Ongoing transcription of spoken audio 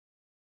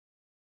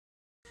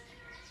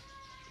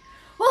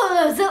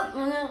What's up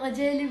mga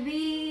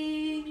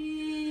ka-Jollibee?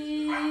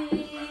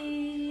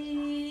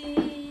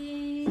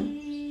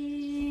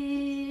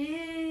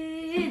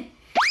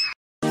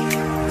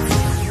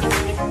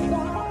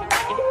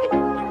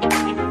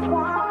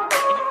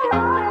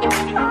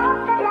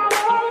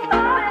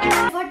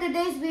 For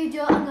today's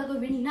video, ang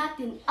gagawin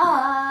natin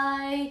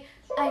ay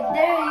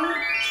daring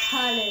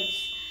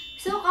challenge.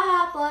 So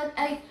kahapon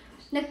ay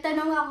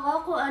nagtanong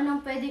ako kung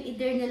anong pwedeng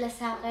i-dare nila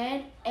sa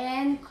akin,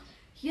 and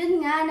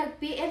yun nga,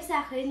 nag-PM sa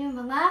akin yung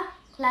mga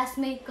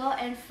classmate ko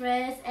and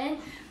friends, and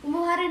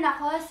kumuha rin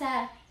ako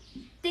sa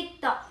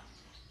TikTok.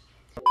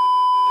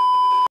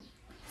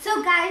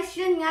 So guys,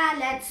 yun nga,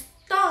 let's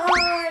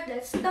start!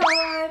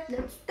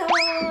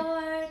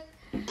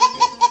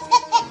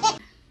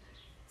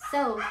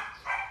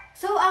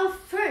 So ang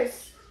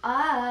first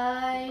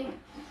ay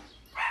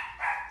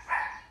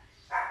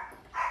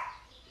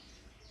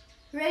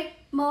rate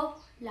mo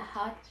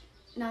lahat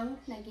ng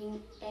naging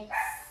ex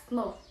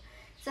mo.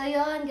 So,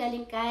 yun,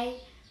 galing kay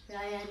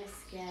Ryan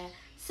Esquer.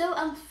 So,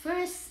 ang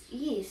first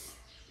is,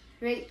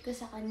 rate ko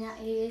sa kanya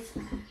is,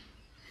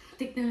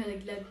 tik na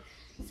nalaglag.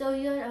 So,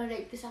 yun, ang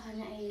rate ko sa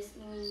kanya is,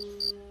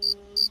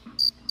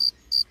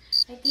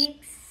 I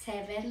think,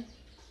 7.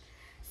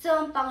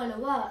 So, ang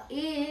pangalawa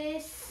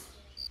is,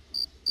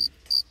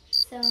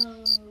 so,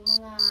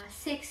 mga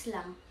 6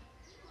 lang.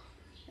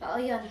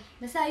 Oo, yun.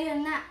 Basta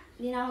yun na.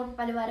 Hindi na ako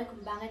papaliwanag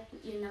kung bakit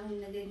yun ang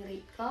naging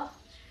rate ko.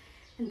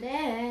 And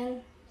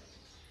then,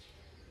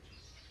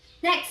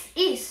 next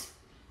is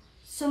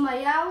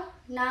sumayaw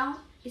ng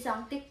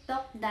isang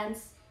TikTok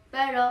dance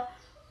pero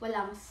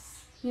walang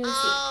music.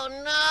 Oh,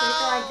 no! So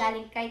ito ay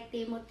galing kay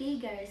Timothy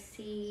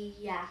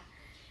Garcia.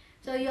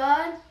 So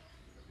yon,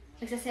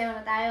 nagsasayaw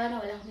na tayo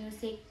na walang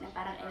music, na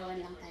parang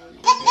ewan lang tayo.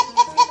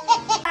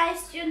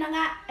 Guys, yun na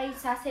nga, ay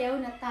sasayaw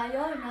na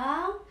tayo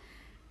ng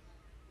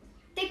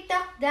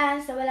TikTok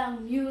dance na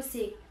walang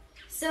music.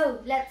 So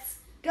let's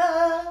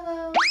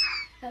go!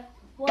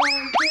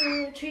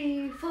 1, 2,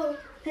 3,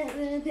 4.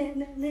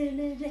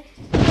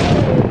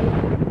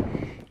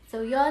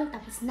 So yon,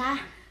 tapos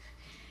na.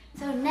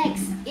 So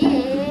next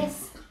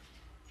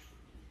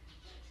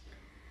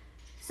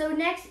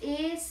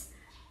is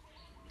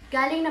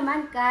galing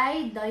naman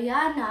kay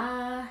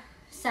Diana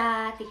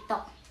sa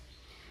TikTok.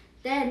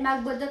 Then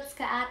magbudots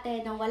ka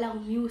ate ng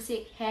walang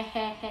music.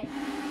 Hehehe.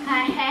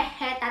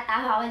 Hehehe,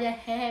 tatawa ko dyan.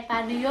 Hehe,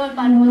 paano yun?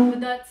 Paano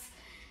magbudots?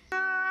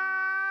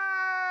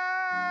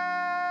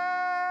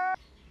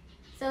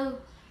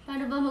 So,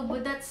 paano ba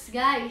magbudots,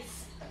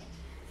 guys?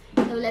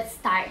 So, let's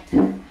start.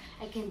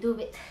 I can do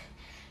it.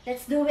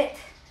 Let's do it.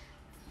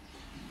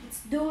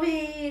 Let's do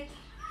it.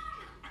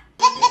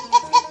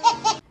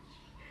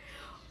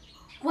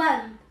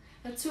 1,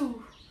 2,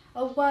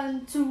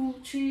 1,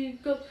 2,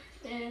 3, go.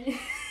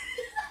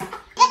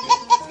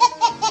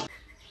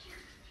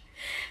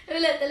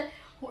 Ulit.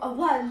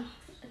 1,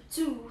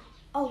 2,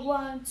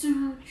 1,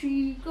 2,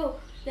 3, go.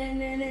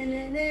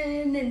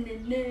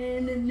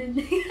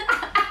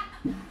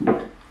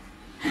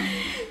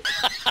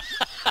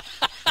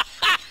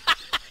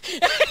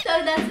 So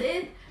that's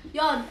it.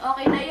 Yon,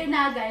 okay na yun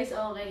na guys.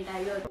 Okay na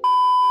yun.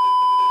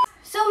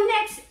 So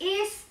next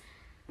is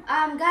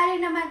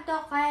galing naman to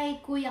kay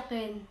Kuya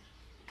Ken.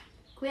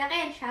 Kuya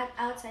Ken, shout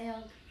out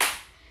sa'yo.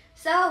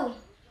 So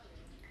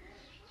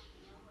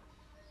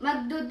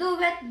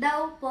magduduet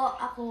daw po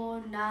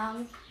ako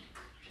ng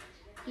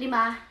 5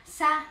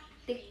 sa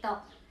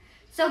TikTok.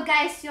 So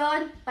guys,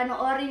 yun,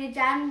 panoorin niyo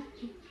dyan.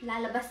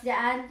 Lalabas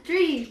dyan.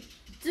 3,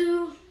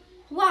 2,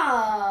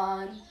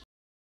 1.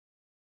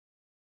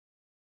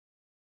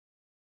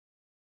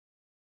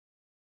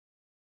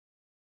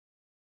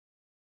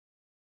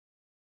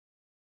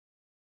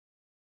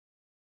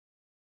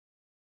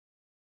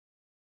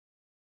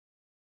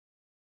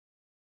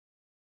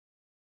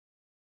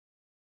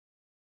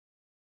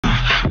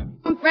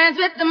 I'm friends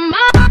with the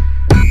mom.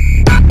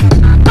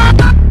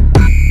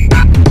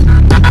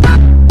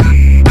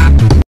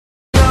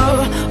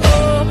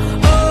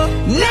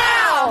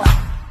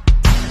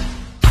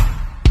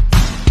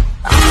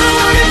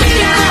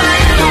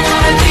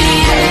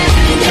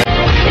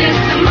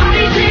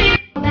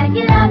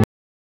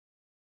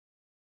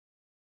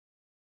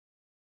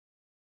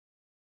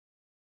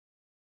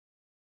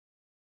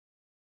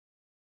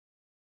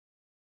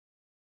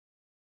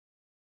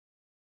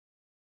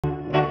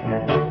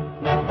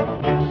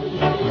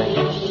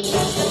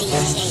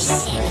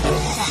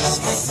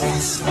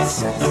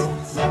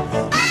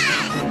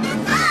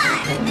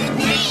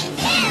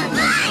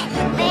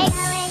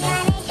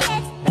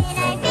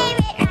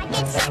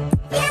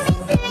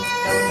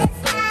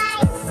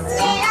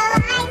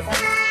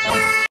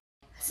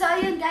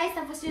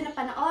 Tapos yun na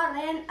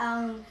panoorin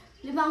ang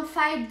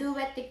 5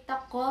 duet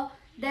TikTok ko.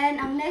 Then,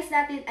 ang next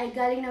natin ay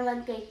galing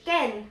naman kay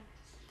Ken.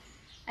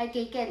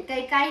 Kay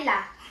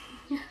Kyla.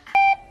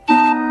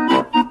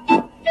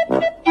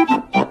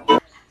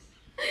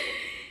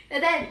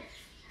 And then,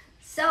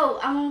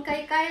 so, ang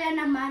kay Kyla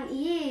naman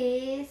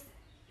is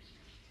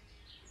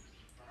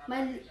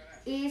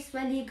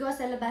maligo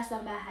sa labas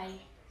ng bahay.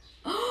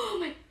 Oh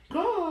my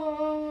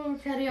Go!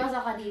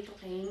 Seryoso ka dito,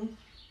 King.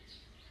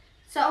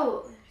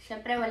 So,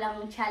 syempre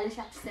walang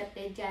challenge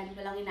accepted dyan.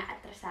 Walang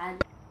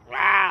inaatrasan.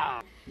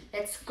 Wow!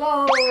 Let's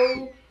go!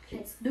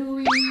 Let's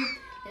do it!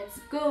 Let's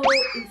go!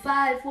 In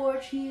 5,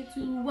 4, 3,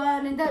 2,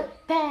 1, and then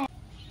bang!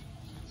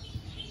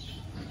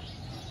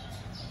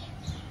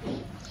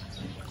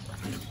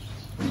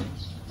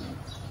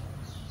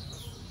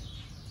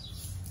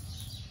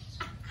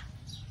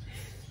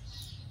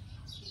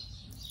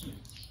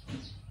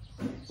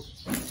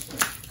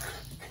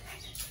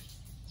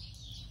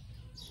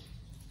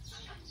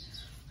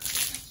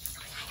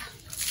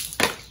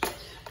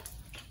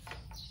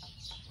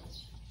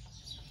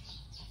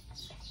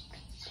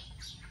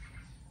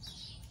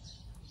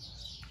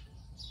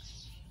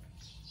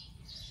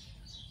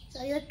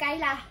 So yun,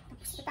 Kyla,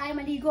 tapos na tayo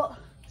maligo.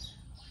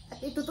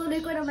 At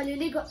itutuloy ko na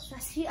maliligo sa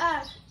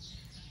CR.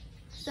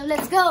 So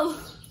let's go!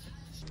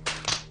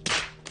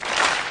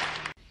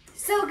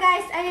 So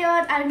guys,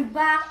 ayun, I'm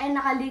back and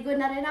nakaligo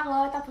na rin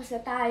ako. Tapos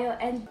na tayo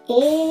and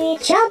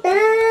it's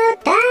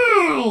shoutout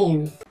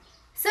time!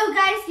 So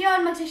guys,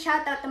 yun,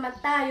 magsa-shoutout naman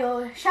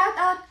tayo.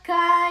 Shoutout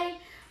kay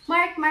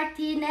Mark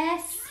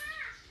Martinez,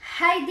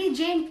 Heidi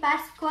Jane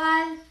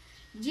Pascual,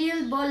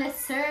 Jill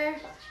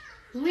Boleser,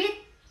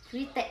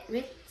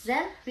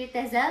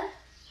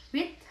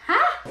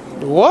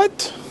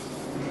 What?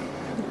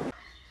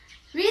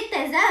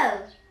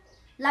 Ritezel.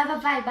 Lava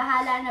Vibe,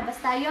 bahala na.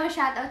 Basta yun,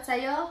 shoutout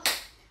sa'yo.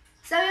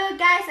 So yun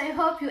guys, I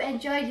hope you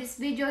enjoyed this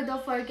video.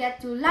 Don't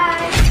forget to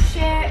like,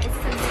 share, and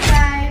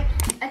subscribe.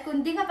 At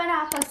kung di ka pa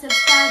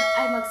nakapag-subscribe,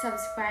 ay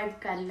mag-subscribe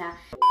ka na.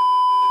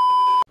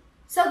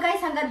 So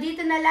guys, hanggang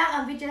dito na lang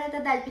ang video na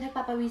ito dahil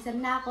pinagpapawisan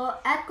na ako.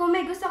 At kung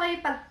may gusto kayo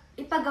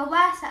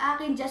ipagawa sa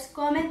akin, just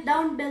comment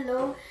down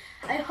below.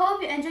 I hope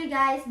you enjoy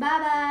guys.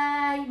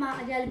 Bye-bye! Mga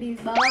ka-Jollibee.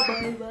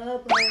 Bye-bye!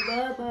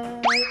 Bye-bye!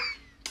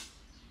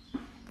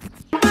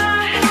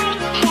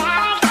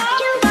 Bye-bye!